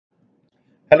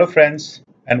Hello friends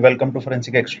and welcome to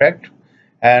Forensic Extract,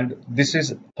 and this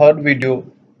is third video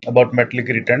about metallic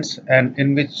irritants, and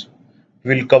in which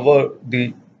we'll cover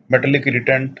the metallic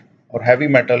irritant or heavy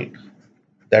metal,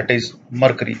 that is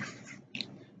mercury.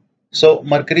 So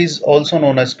mercury is also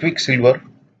known as quicksilver.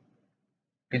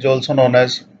 It is also known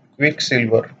as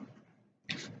quicksilver,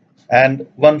 and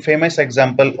one famous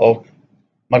example of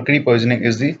mercury poisoning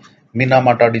is the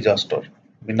Minamata disaster.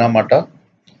 Minamata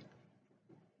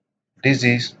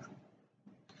disease.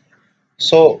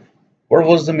 So what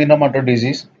was the Minamata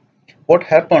disease? What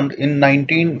happened in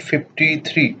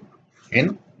 1953?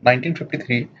 In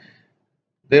 1953,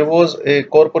 there was a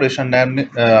corporation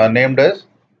named as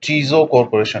Chizo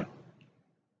Corporation.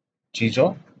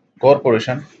 Chizo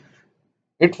Corporation.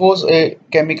 It was a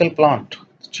chemical plant.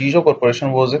 Chizo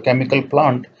Corporation was a chemical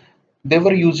plant. They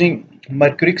were using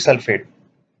mercuric sulfate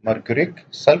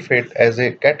as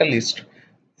a catalyst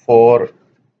for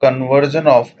conversion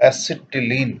of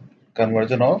acetylene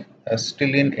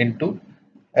into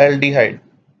aldehyde.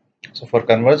 So for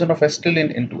conversion of acetylene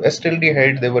into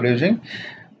acetaldehyde, they were using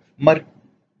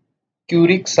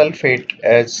mercuric sulfate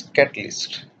as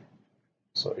catalyst.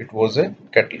 So it was a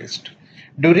catalyst.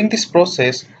 During this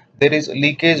process, there is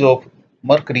leakage of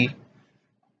mercury,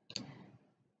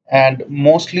 and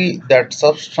mostly that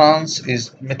substance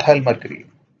is methyl mercury.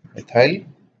 Methyl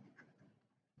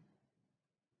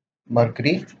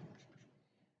mercury,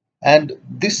 and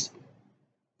this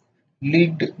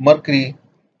leaked mercury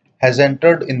has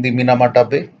entered in the Minamata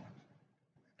Bay,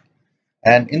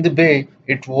 and in the bay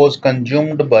it was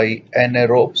consumed by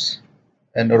anaerobic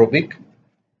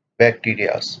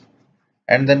bacteria,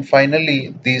 and then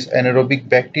finally these anaerobic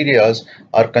bacteria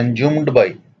are consumed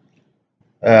by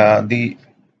the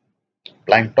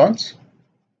planktons,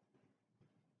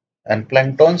 and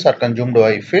planktons are consumed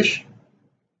by fish,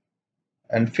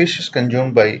 and fish is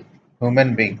consumed by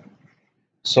human being.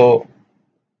 So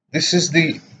this is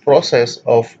the process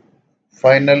of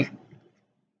final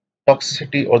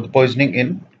toxicity or the poisoning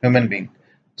in human being.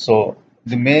 So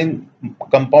the main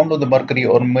compound of the mercury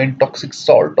or main toxic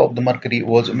salt of the mercury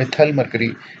was methyl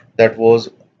mercury, that was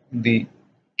the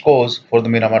cause for the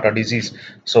Minamata disease.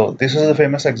 So this is a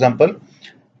famous example.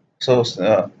 So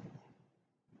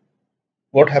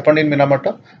what happened in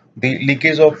Minamata? The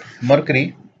leakage of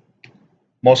mercury,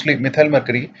 mostly methyl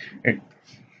mercury,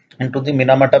 into the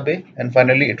Minamata Bay, and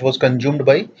finally it was consumed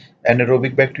by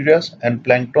anaerobic bacteria, and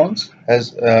planktons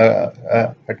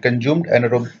had consumed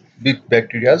anaerobic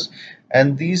bacteria,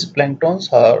 and these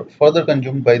planktons are further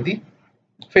consumed by the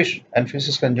fish, and fish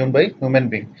is consumed by human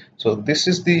being. So this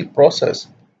is the process.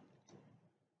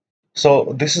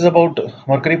 So this is about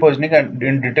mercury poisoning, and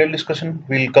in detailed discussion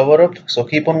we'll cover up. So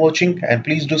keep on watching, and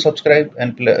please do subscribe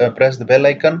and press the bell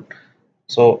icon.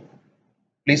 So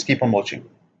please keep on watching.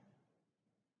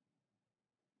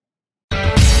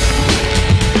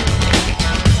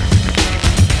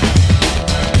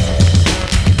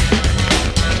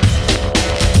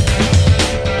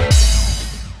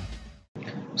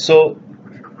 So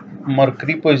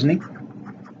mercury poisoning.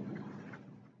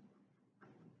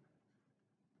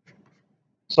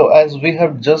 So as we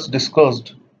have just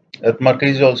discussed, that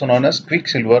mercury is also known as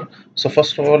quicksilver. So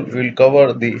first of all, we'll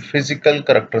cover the physical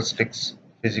characteristics.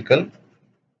 Physical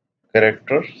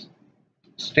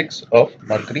characteristics of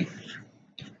mercury.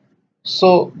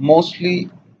 So mostly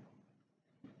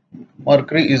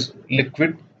mercury is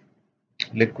liquid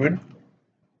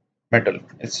metal.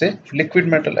 It's a liquid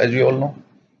metal, as you all know,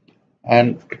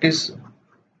 and it is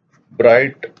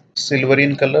bright silvery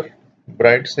in color,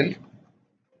 bright silvery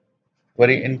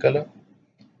in color,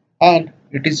 and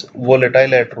it is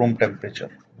volatile at room temperature.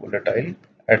 Volatile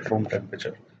at room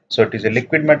temperature. So it is a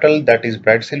liquid metal that is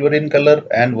bright silver in color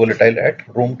and volatile at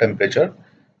room temperature.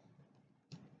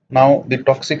 Now the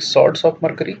toxic salts of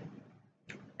mercury.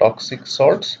 Toxic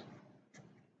salts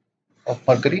of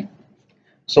mercury.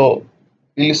 So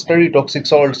we'll study toxic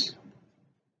salts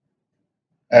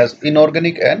as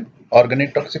inorganic and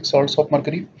organic toxic salts of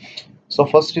mercury. So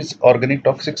first is organic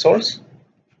toxic salts.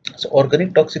 So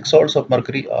organic toxic salts of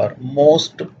mercury are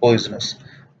most poisonous.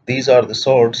 These are the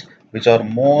salts which are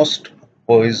most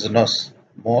poisonous.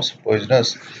 Most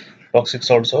poisonous toxic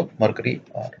salts of mercury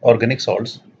are organic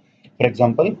salts. For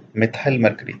example, methyl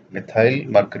mercury, dimethyl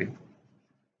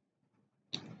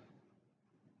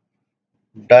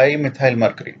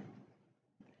mercury,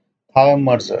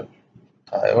 thiomerzol,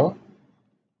 thiomerzol.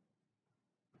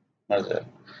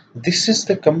 This is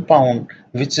the compound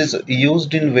which is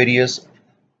used in various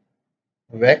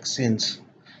vaccines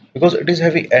because it is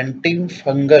having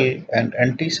antifungal and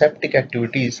antiseptic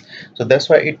activities. So that's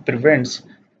why it prevents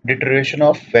deterioration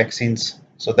of vaccines.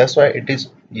 So that's why it is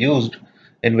used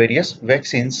in various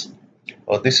vaccines.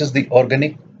 This is the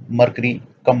organic mercury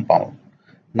compound.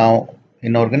 Now,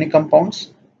 inorganic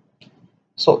compounds.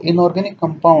 So, inorganic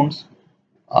compounds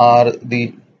are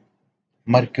the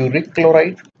mercuric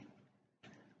chloride.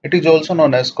 It is also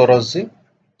known as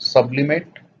sublimate,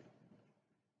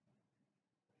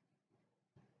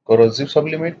 corrosive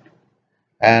sublimate,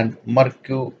 and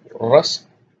mercurous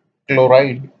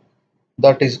chloride,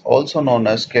 that is also known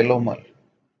as calomel.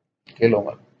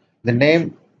 Calomel. The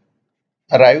name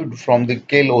arrived from the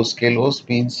kalos.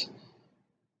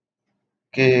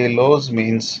 Kalos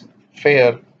means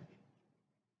fair,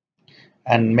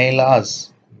 and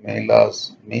melas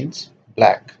means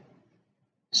black.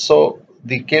 So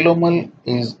the calomel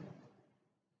is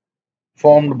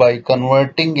formed by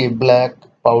converting a black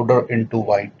powder into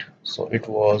white. So it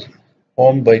was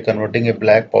formed by converting a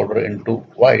black powder into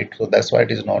white. So that's why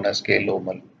it is known as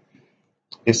calomel.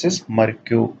 This is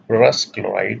mercurous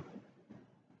chloride.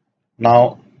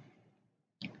 Now,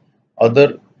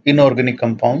 other inorganic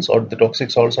compounds or the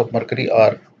toxic salts of mercury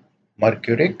are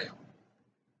mercuric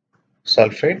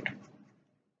sulfate,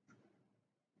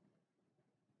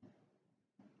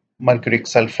 mercuric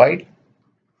sulfide,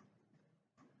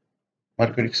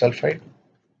 mercuric sulfide,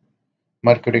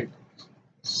 mercuric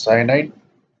cyanide,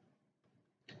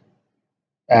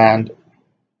 and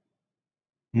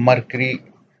mercury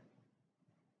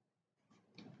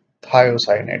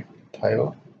thiocyanate.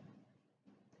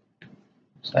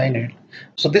 Thiocyanate.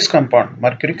 So this compound,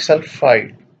 mercuric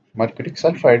sulfide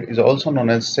is also known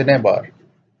as cinnabar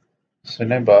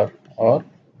or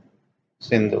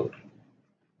sindoor.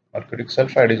 Mercuric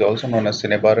sulfide is also known as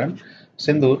cinnabar and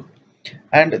sindoor.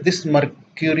 And this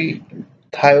mercury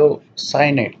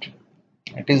thiocyanate,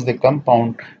 it is the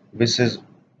compound which is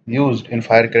used in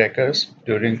firecrackers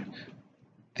during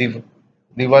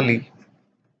Diwali,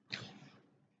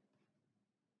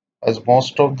 as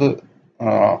most of the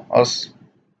us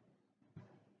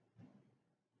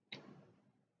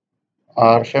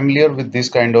are familiar with this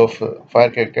kind of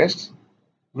firecrackers,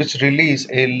 which release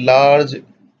a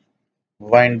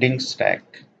winding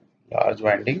snake, large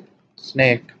winding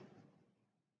snake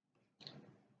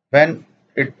when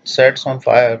it sets on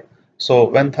fire. So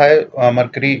when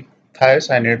mercury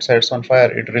thiocyanate sets on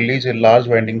fire, it releases a large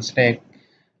winding snake,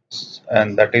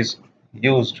 and that is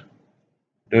used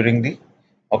during the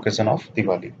occasion of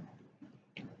Diwali.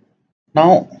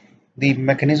 Now, the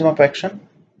mechanism of action,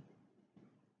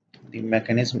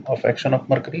 of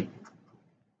mercury.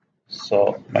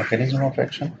 So, mechanism of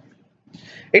action.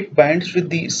 It binds with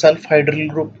the sulfhydryl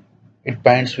group. It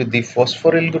binds with the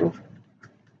phosphoryl group.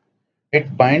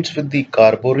 It binds with the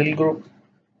carboryl group,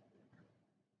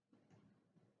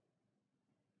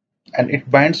 and it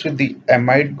binds with the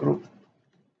amide group.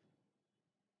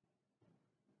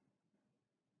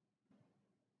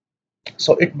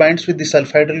 So it binds with the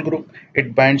sulfhydryl group,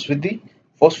 it binds with the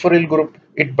phosphoryl group,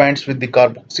 it binds with the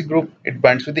carboxy group, it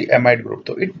binds with the amide group.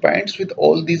 So it binds with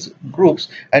all these groups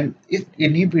and it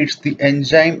inhibits the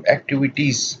enzyme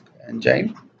activities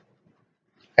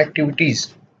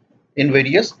in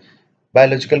various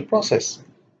biological process.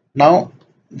 Now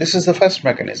this is the first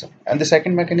mechanism, and the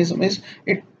second mechanism is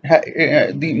the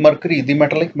mercury, the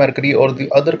metallic mercury or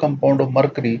the other compound of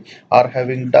mercury are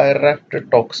having direct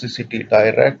toxicity.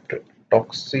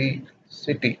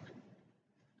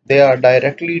 They are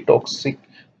directly toxic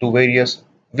to various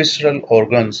visceral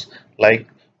organs, like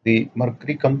the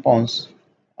mercury compounds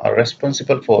are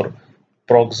responsible for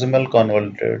proximal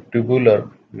convoluted tubular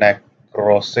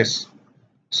necrosis.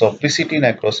 So PCT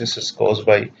necrosis is caused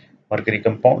by mercury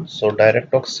compounds. So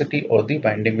direct toxicity or the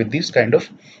binding with these kind of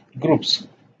groups.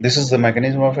 This is the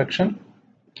mechanism of action.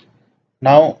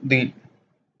 Now the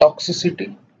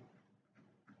toxicity.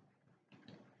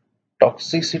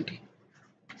 Toxicity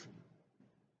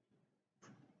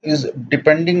is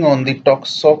depending on the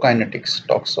toxokinetics.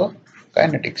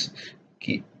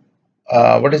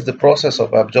 What is the process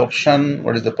of absorption?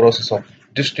 What is the process of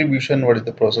distribution? What is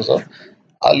the process of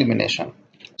elimination?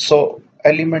 So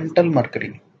elemental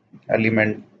mercury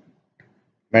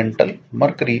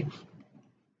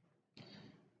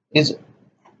is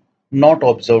not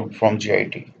absorbed from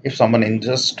GIT. If someone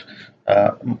ingests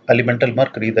elemental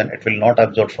mercury, then it will not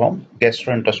absorb from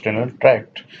gastrointestinal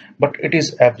tract, but it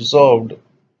is absorbed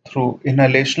through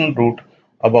inhalational route.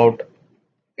 About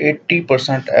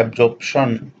 80%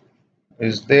 absorption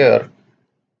is there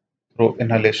through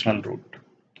inhalational route,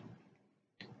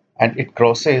 and it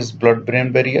crosses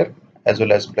blood-brain barrier as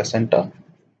well as placenta.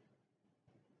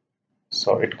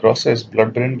 So it crosses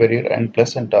blood-brain barrier and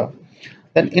placenta.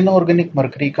 Then inorganic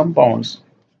mercury compounds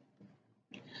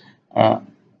uh,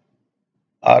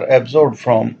 are absorbed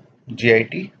from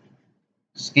GIT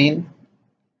skin,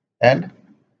 and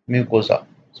mucosa.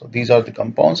 So these are the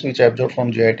compounds which are absorbed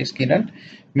from GIT, skin, and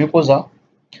mucosa.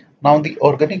 Now the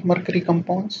organic mercury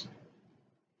compounds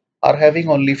are having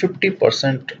only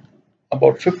 50%,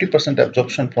 about 50%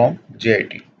 absorption from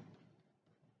GIT.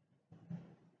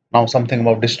 Now something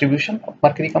about distribution of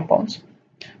mercury compounds.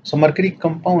 So mercury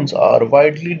compounds are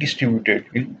widely distributed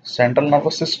in central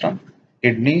nervous system,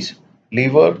 kidneys,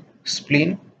 liver,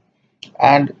 spleen,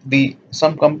 and the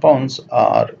some compounds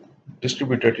are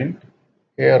distributed in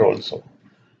hair also.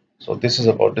 So this is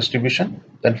about distribution.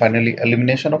 Then finally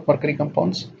elimination of mercury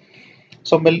compounds.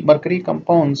 So mercury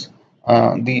compounds,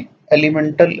 the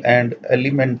elemental and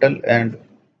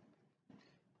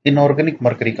inorganic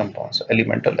mercury compounds.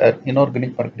 Elemental and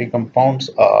inorganic mercury compounds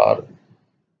are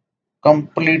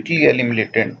completely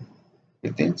eliminated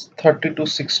within 30 to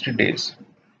 60 days,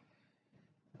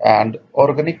 and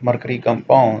organic mercury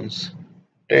compounds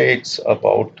takes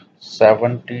about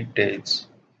 70 days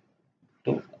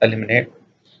to eliminate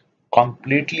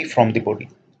completely from the body.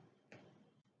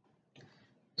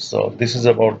 So this is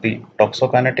about the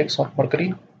toxokinetics of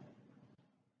mercury.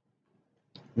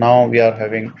 Now we are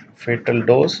having fatal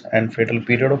dose and fatal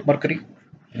period of mercury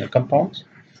compounds.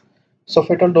 So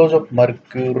fatal dose of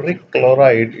mercuric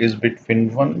chloride is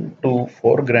between 1 to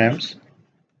 4 grams,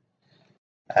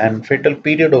 and fatal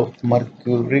period of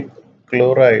mercuric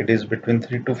chloride is between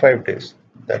 3 to 5 days.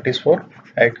 That is for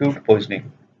acute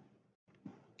poisoning.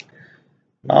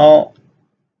 Now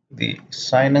the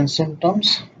sign and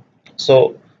symptoms.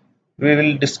 So we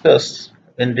will discuss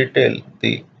in detail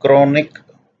the chronic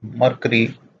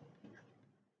mercury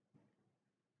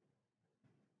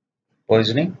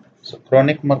poisoning. So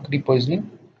chronic mercury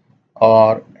poisoning,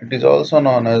 or it is also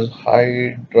known as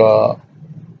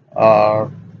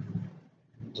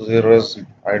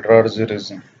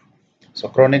hydrargyrism. So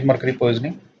chronic mercury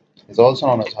poisoning is also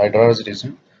known as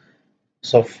hydrargyrism.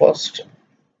 So first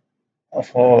of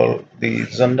all, the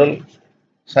general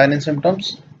sign and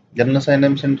symptoms. General sign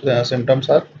and symptoms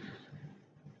are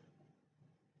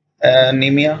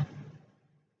anemia,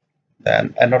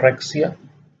 then anorexia,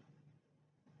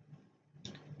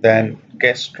 then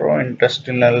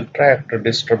gastrointestinal tract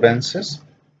disturbances,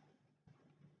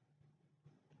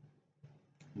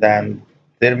 then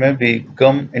there may be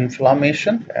gum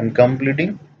inflammation and gum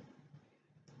bleeding.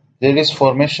 There is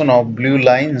formation of blue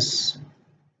lines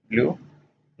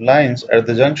at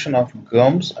the junction of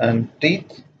gums and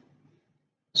teeth.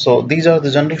 So these are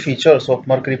the general features of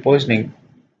mercury poisoning.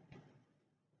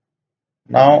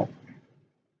 Now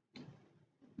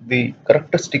the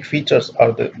characteristic features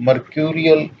are the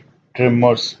mercurial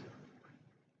tremors.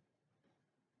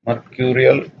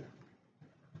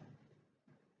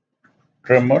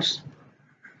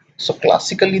 So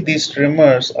classically these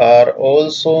tremors are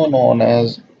also known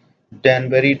as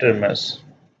Danbury tremors.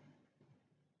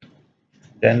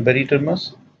 Danbury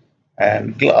tremors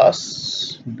and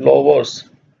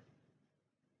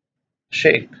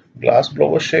shake, glass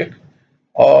blower shake,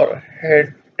 or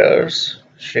haters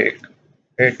shake.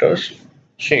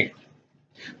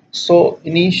 So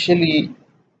initially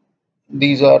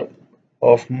these are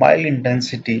of mild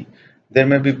intensity. There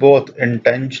may be both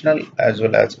intentional as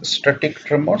well as static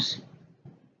tremors,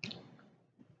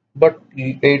 but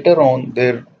later on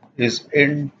there is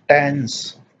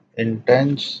intense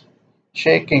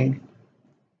shaking,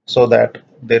 so that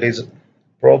there is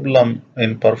problem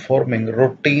in performing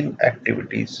routine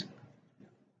activities,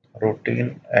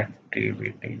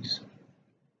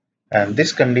 and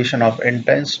this condition of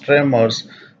intense tremors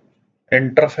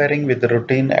interfering with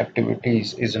routine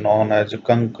activities is known as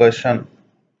concussion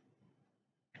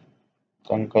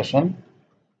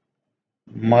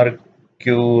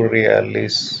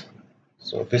mercurialis.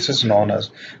 So this is known as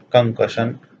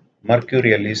concussion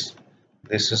mercurialis.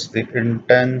 This is the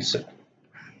intense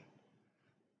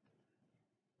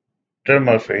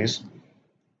tremor phase.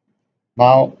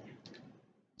 Now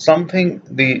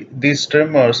these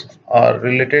tremors are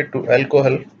related to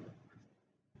alcohol,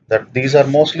 that these are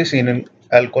mostly seen in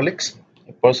alcoholics.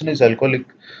 A person is alcoholic,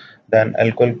 then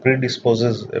alcohol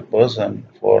predisposes a person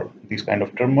for these kind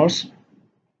of tremors.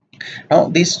 Now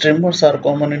these tremors are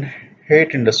common in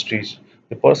heat industries.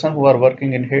 The person who are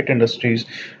working in heat industries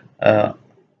uh,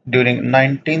 during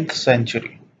 19th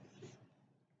century,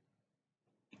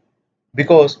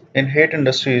 because in heat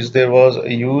industries there was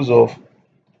a use of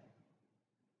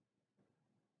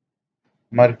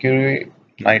mercury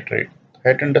nitrate.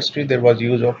 Heat industry, there was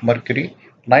use of mercury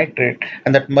nitrate,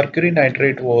 and that mercury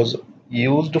nitrate was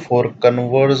used for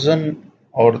conversion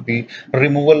or the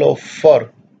removal of fur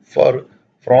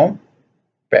from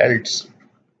pelts.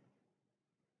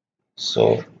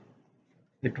 So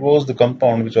it was the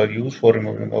compound which are used for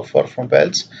removing of fur from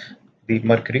pets, the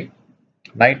mercury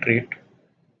nitrate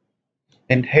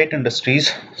in hate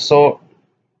industries. So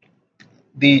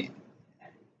the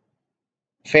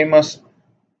famous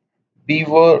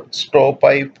beaver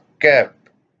stowpipe cap,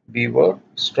 beaver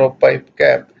stowpipe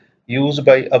cap used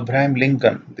by Abraham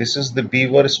Lincoln. This is the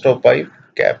beaver stowpipe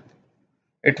cap.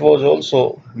 It was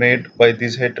also made by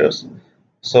these haters.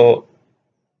 So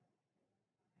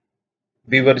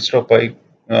beaver stowpipe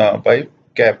pipe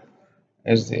cap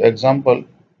is the example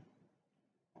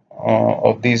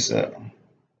of these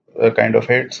kind of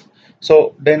hats.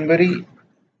 So Danbury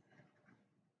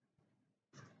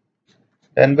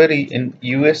in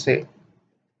USA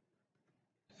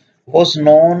was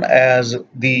known as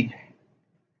the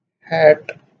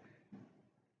hat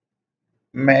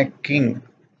making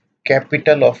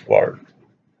capital of world.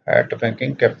 Hat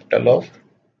making capital of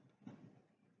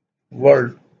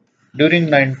world during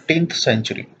 19th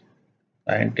century.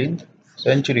 19th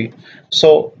century.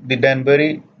 So the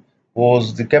Danbury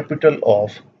was the capital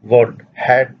of world,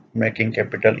 hat making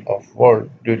capital of world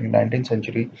during 19th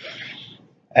century.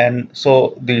 And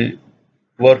so the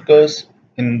workers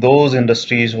in those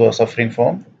industries were suffering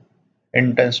from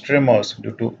intense tremors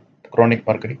due to chronic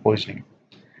mercury poisoning.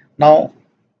 Now,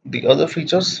 the other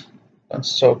features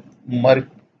consist of mercurial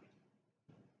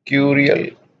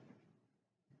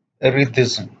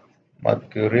iridism.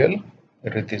 Mercurial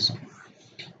iridism.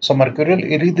 So, mercurial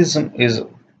iridism is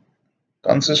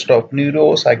consists of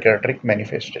neuropsychiatric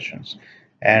manifestations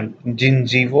and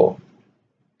gingivo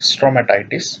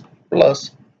stomatitis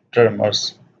plus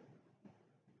tremors.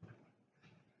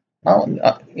 Now,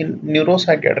 in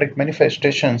neuropsychiatric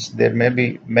manifestations, there may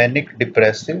be manic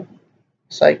depressive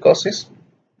psychosis,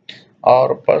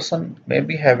 or a person may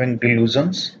be having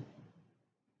delusions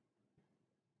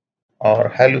or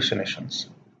hallucinations.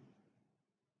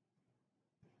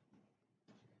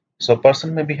 So, a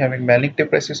person may be having manic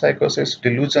depressive psychosis,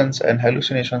 delusions, and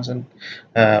hallucinations in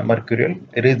mercurial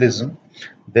iridism.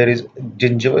 There is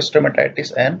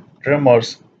gingival and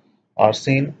tremors are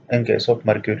seen in case of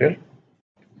mercurial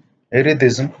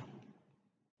iridism.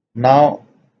 Now,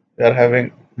 we are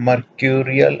having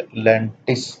mercurial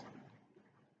lentis.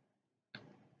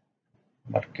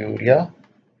 Mercuria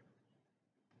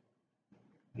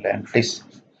lentis.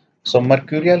 So,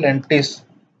 mercurial lentis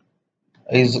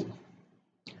is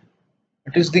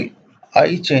it is the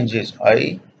eye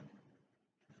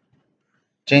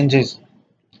changes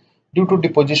due to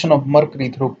deposition of mercury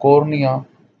through cornea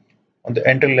on the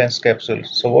anterior lens capsule.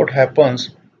 So what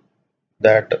happens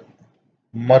that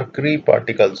mercury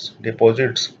particles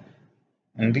deposits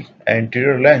in the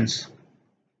anterior lens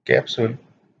capsule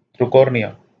through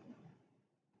cornea.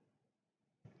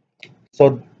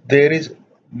 So there is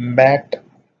matte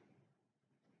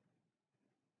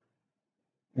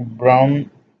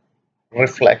brown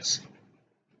reflex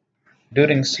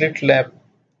during slit lamp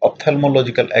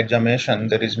ophthalmological examination.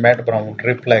 There is matte brown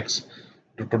reflex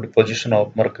due to deposition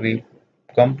of mercury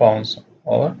compounds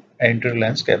or anterior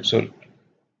lens capsule.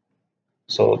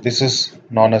 So this is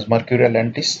known as mercurial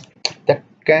lentis that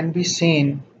can be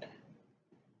seen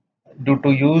due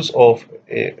to use of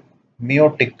a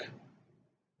meiotic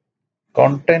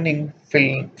containing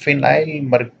phenyl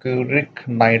mercuric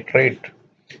nitrate.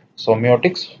 So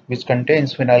meiotics which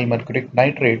contains phenyl mercuric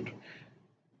nitrate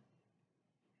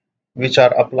which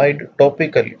are applied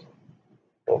topically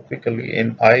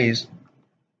in eyes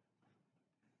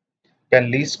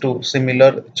can lead to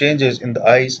similar changes in the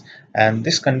eyes, and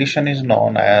this condition is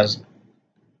known as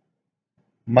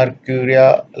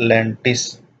mercuria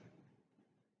lentis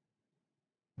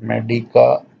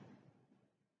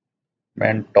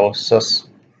medicamentosus.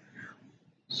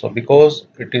 So because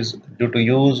it is due to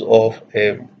use of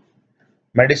a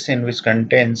medicine which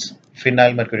contains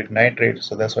phenyl mercuric nitrate,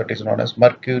 so that's what is known as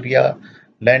mercuria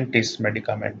lentis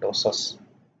medicamentosus.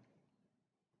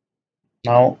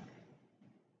 Now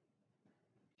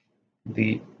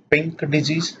the pink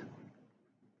disease,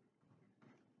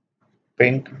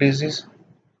 pink disease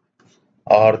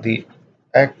or the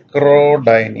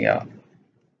acrodynia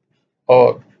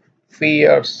or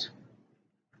fierce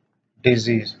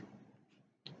disease,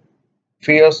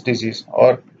 fierce disease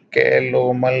or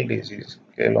calomal disease,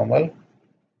 calomal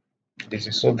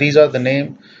disease. So these are the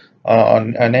names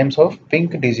of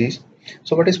pink disease.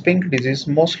 So what is pink disease?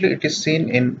 Mostly it is seen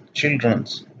in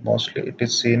children's. Mostly it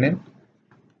is seen in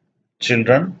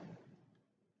children,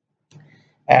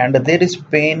 and there is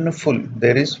painful.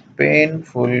 There is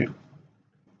painful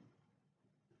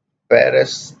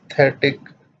paresthetic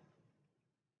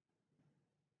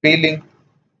feeling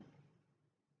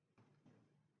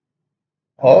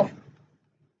of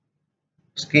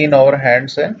skin over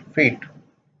hands and feet.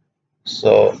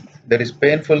 So there is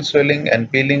painful swelling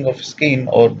and peeling of skin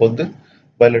over both the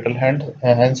bilateral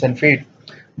hands and feet.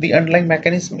 The underlying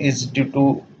mechanism is due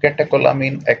to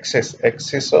catecholamine excess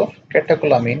of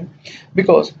catecholamine,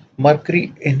 because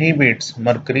mercury inhibits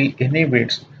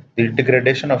the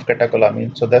degradation of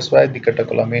catecholamine. So that's why the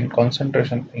catecholamine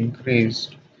concentration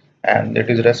increased, and it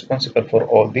is responsible for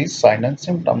all these signs and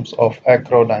symptoms of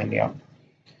acrodynia.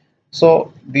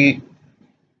 So the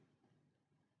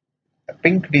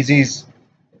pink disease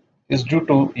is due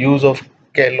to use of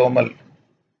calomel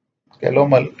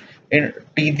in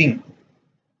teething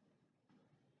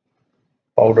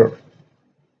powder.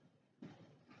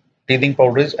 Teething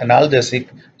powder is analgesic,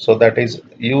 so that is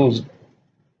used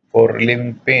for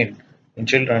relieving pain in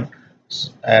children,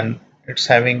 and it's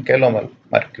having calomel,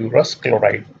 mercurous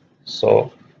chloride.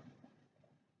 So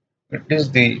it is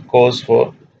the cause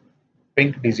for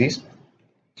pink disease.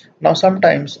 Now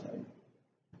sometimes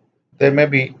there may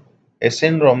be a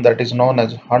syndrome that is known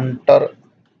as Hunter-Russell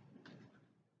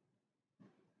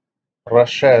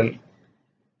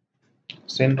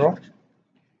syndrome.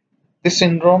 This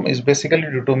syndrome is basically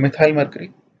due to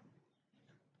methylmercury.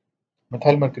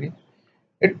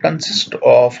 It consists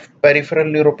of peripheral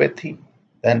neuropathy,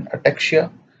 then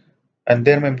ataxia, and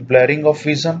there may be blurring of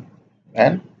vision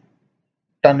and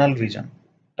tunnel vision.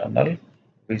 Tunnel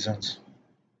visions.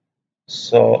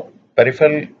 So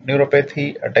peripheral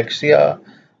neuropathy, ataxia,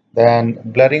 then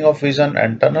blurring of vision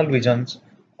and tunnel visions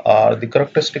are the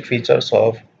characteristic features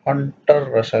of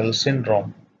Hunter-Russell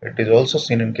syndrome. It is also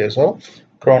seen in case of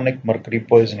chronic mercury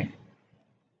poisoning.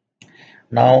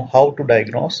 Now, how to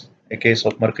diagnose a case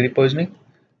of mercury poisoning?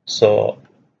 So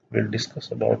we'll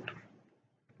discuss about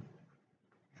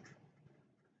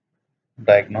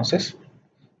diagnosis.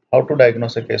 How to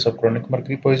diagnose a case of chronic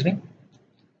mercury poisoning?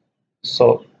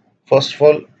 So first of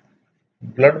all,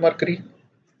 blood mercury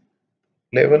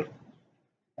level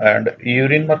and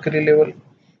urine mercury level,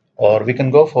 or we can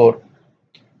go for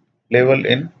level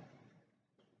in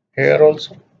hair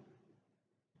also,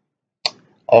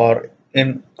 or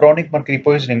in chronic mercury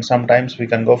poisoning sometimes we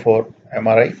can go for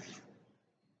MRI.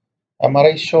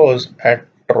 MRI shows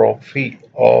atrophy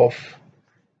of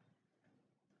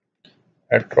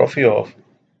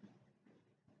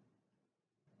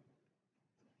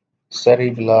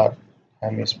cerebellar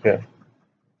hemisphere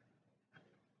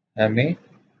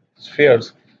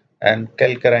hemispheres and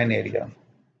calcarine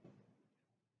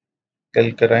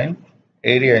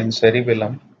area in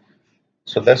cerebellum.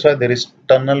 So that's why there is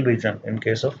tunnel vision in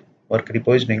case of mercury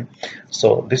poisoning.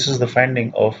 So this is the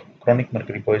finding of chronic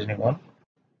mercury poisoning on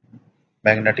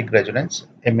magnetic resonance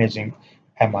imaging,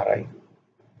 MRI.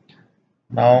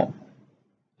 Now,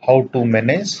 how to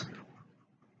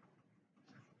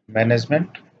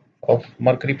management of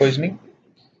mercury poisoning?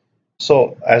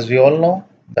 So as we all know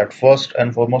that first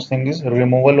and foremost thing is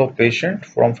removal of patient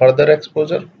from further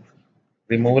exposure.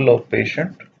 Removal of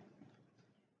patient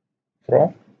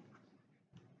from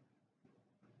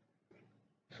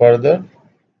further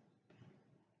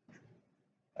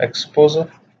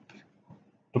exposure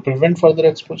to prevent further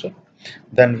exposure.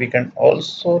 Then we can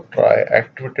also try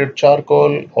activated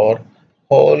charcoal or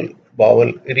whole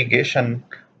bowel irrigation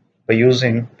by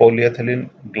using polyethylene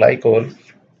glycol,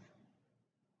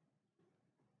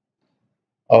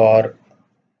 or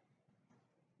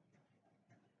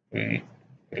we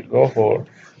will go for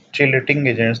chelating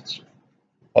agents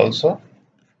also.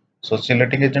 So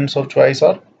chelating agents of choice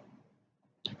are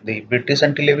the British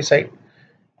anti-levisite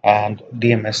and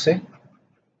DMSA.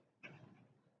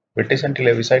 British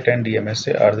anti-levisite and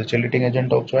DMSA are the chelating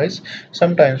agent of choice.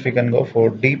 Sometimes we can go for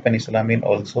D-penicillamine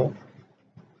also.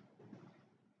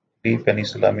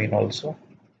 D-penicillamine also.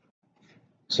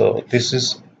 So this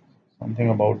is something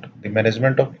about the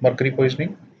management of mercury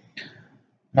poisoning.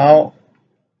 Now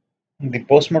the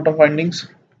postmortem findings,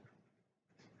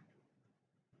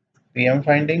 PM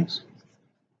findings.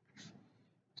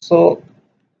 So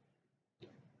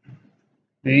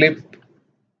lip,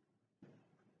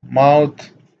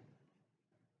 mouth,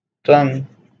 tongue,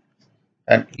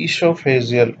 and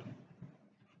esophageal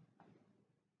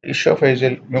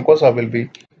mucosa will be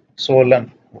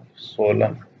swollen,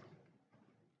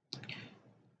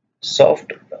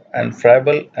 soft and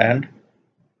friable and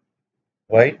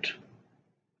white.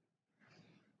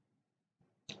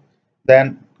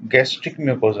 Then gastric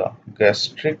mucosa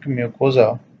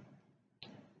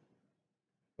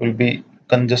will be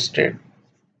congested,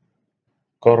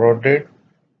 corroded,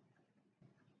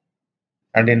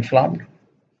 and inflamed.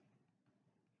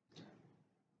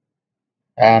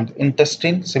 And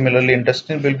intestine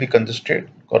will be congested,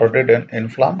 corroded, and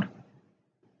inflamed.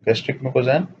 Gastric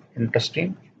mucosa and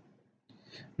intestine.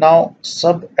 Now,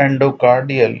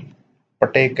 subendocardial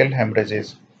petechial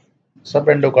hemorrhages.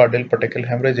 Subendocardial petechial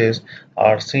hemorrhages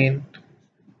are seen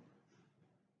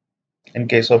in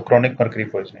case of chronic mercury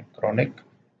poisoning. Chronic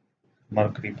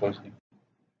mercury poisoning.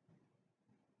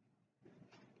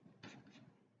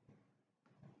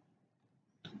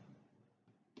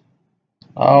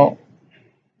 Now,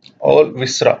 all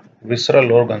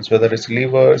visceral organs, whether it's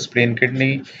liver, spleen,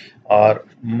 kidney, are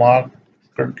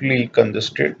markedly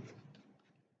congested.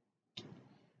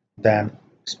 Then,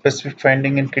 specific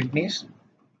finding in kidneys,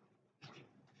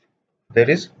 there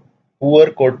is poor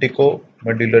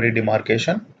corticomedullary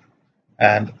demarcation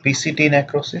and PCT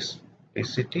necrosis.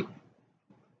 PCT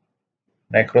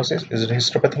necrosis is a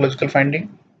histopathological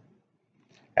finding,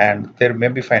 and there may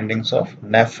be findings of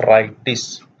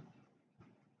nephritis.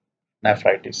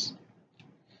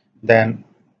 Then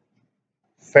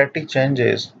fatty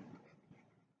changes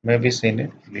may be seen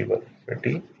in liver.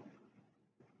 Fatty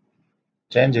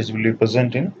changes will be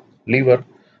present in liver.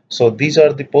 So these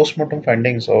are the postmortem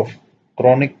findings of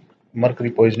chronic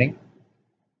mercury poisoning.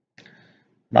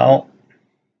 Now,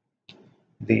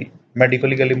 the medical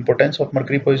legal importance of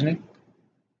mercury poisoning.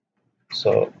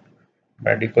 So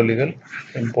medical legal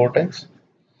importance.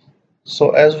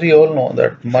 So as we all know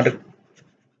that mercury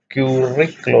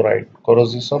chloride,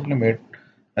 corrosive sublimate,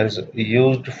 is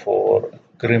used for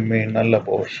criminal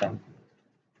abortion.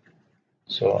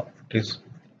 So it is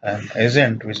an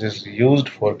agent which is used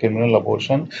for criminal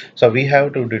abortion. So we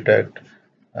have to detect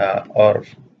or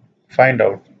find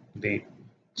out the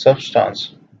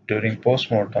substance during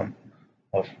postmortem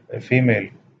of a female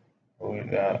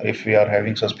if we are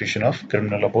having suspicion of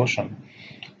criminal abortion.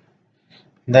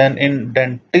 Then in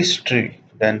dentistry,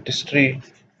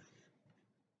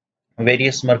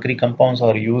 various mercury compounds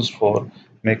are used for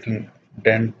making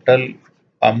dental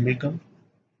amalgam.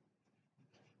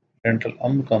 Dental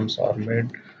amalgams are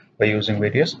made by using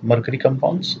various mercury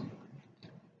compounds.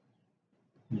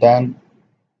 Then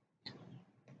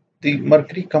the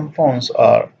mercury compounds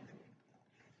are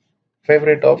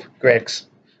favorite of quacks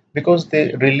because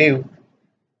they relieve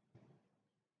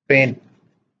pain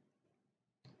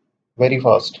very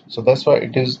fast. So that's why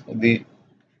it is these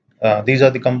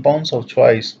are the compounds of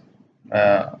choice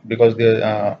because they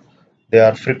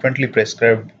are frequently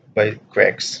prescribed by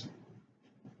quacks.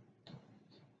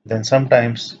 Then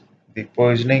sometimes the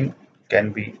poisoning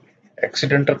can be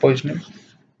accidental poisoning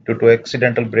due to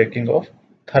accidental breaking of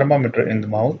thermometer in the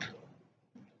mouth.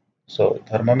 So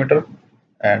thermometer,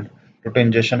 and due to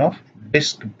ingestion of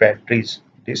disc batteries,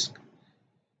 disc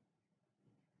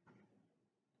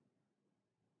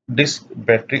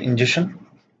battery ingestion.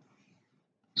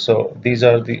 So these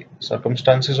are the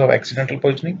circumstances of accidental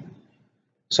poisoning.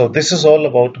 So this is all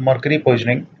about mercury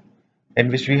poisoning, in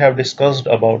which we have discussed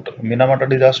about Minamata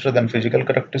disaster, then physical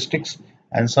characteristics,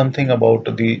 and something about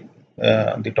the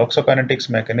toxicokinetics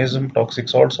mechanism, toxic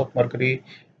salts of mercury,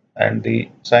 and the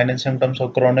sign and symptoms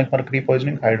of chronic mercury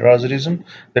poisoning, hydrargyrism.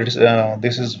 That is,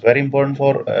 this is very important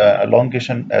for a long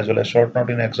question as well as short note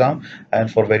in exam and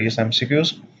for various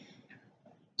MCQs.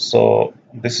 So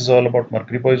this is all about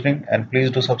mercury poisoning, and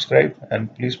please do subscribe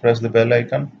and please press the bell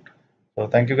icon. So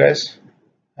thank you guys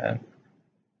and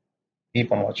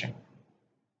keep on watching.